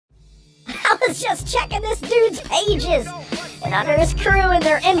was just checking this dude's pages, and under his crew and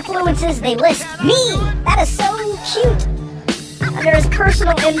their influences, they list me. That is so cute. Under his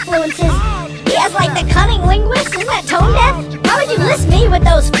personal influences, he has like the cunning linguist. Isn't that tone deaf? How would you list me with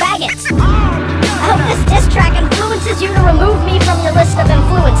those faggots? I hope this diss track influences you to remove me from your list of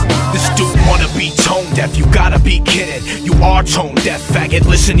influences. This dude wanna be tone deaf, you gotta be kidding. You are tone deaf, faggot,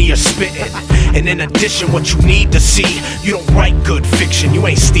 listen to your spitting. And in addition, what you need to see, you don't write good fiction, you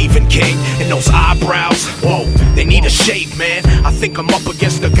ain't Stephen King. And those eyebrows, whoa, they need a shave, man. I think I'm up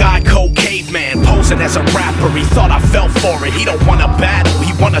against a guy called Caveman, posing as a rapper, he thought I fell for it. He don't wanna battle,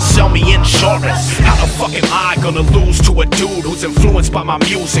 he wanna sell me insurance. How the fuck am I gonna lose to a dude who's influenced by my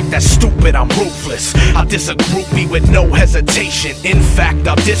music? That's stupid, I'm ruthless. I'll diss a groupie with no hesitation. In fact,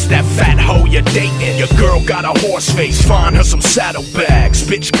 I'll diss that fat hoe you're dating. Your girl got a horse face, find her some saddlebags.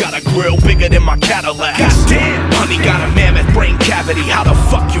 Bitch got a grill bigger than my Cadillac. Goddamn, honey got a mammoth brain cavity. How the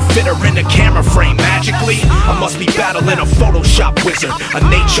fuck you fit her in a camera frame magically? I must be battling a Photoshop wizard, a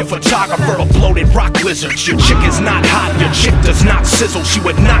nature photographer of bloated rock lizards. Your chick is not hot, your chick does not sizzle. She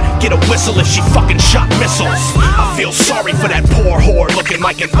would not get a whistle if she fucking shot missiles. I feel sorry for that poor whore, looking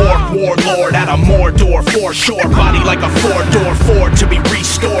like an orc warlord out of Mordor, for sure. Body like a four-door Ford to be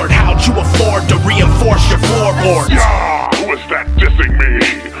restored. How'd you afford to reinforce your floorboards? Yeah, who is that dissing me?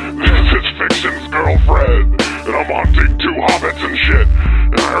 This is Fiction's girlfriend, and I'm hunting 2 hobbits and shit.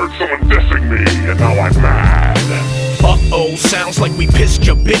 And I heard someone dissing me, and now I'm mad. Uh-oh, sounds like we pissed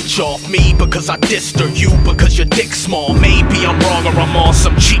your bitch off. Me because I dissed her, you because your dick's small. Maybe I'm wrong or I'm on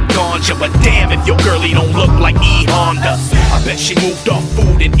some cheap ganja, but damn if your girlie don't look like E-Honda. I bet she moved off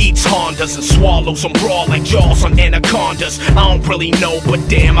food and eats Hondas and swallows them raw like jaws on anacondas. I don't really know, but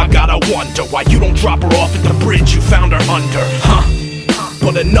damn, I gotta wonder why you don't drop her off at the bridge you found her under, huh?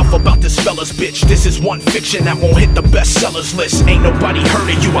 But enough about this fella's bitch. This is one fiction that won't hit the bestsellers list. Ain't nobody heard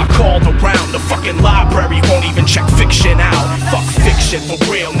of you, I called around. The fucking library won't even check Fiction out. Fuck Fiction for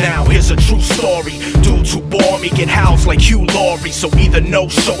real now, here's a true story. Dudes who bore me get housed like Hugh Laurie. So either no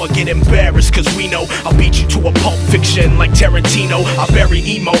show or get embarrassed, cause we know I'll beat you to a Pulp Fiction like Tarantino. I bury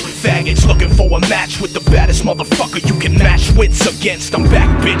emo faggots looking for a match with the baddest motherfucker you can match wits against. I'm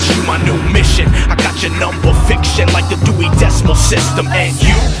back, bitch, you my new mission. I got your number, Fiction, like the Dewey Decimal System. And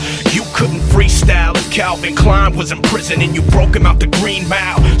you couldn't freestyle if Calvin Klein was in prison and you broke him out the Green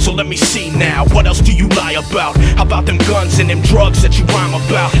Mile. So let me see now, what else do you lie about? How about them guns and them drugs that you rhyme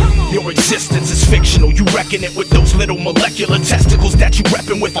about? Your existence is fictional, you reckon it with those little molecular testicles that you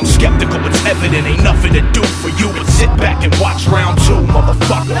reppin' with. I'm skeptical, it's evident, ain't nothing to do for you but sit back and watch round 2,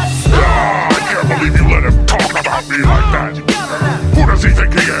 motherfucker. I can't believe you let him talk about me like that. Who does he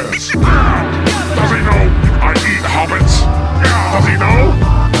think he is? Does he know I eat hobbits? Does he know?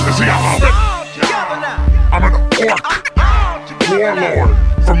 Is he a hobbit? I'm an orc warlord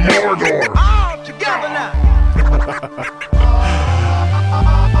from Mordor.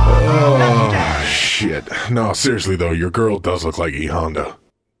 Oh, shit. No, seriously though, your girl does look like E-Honda.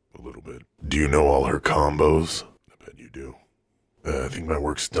 A little bit. Do you know all her combos? I bet you do. I think my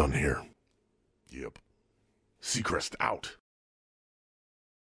work's done here. Yep. Seacrest out.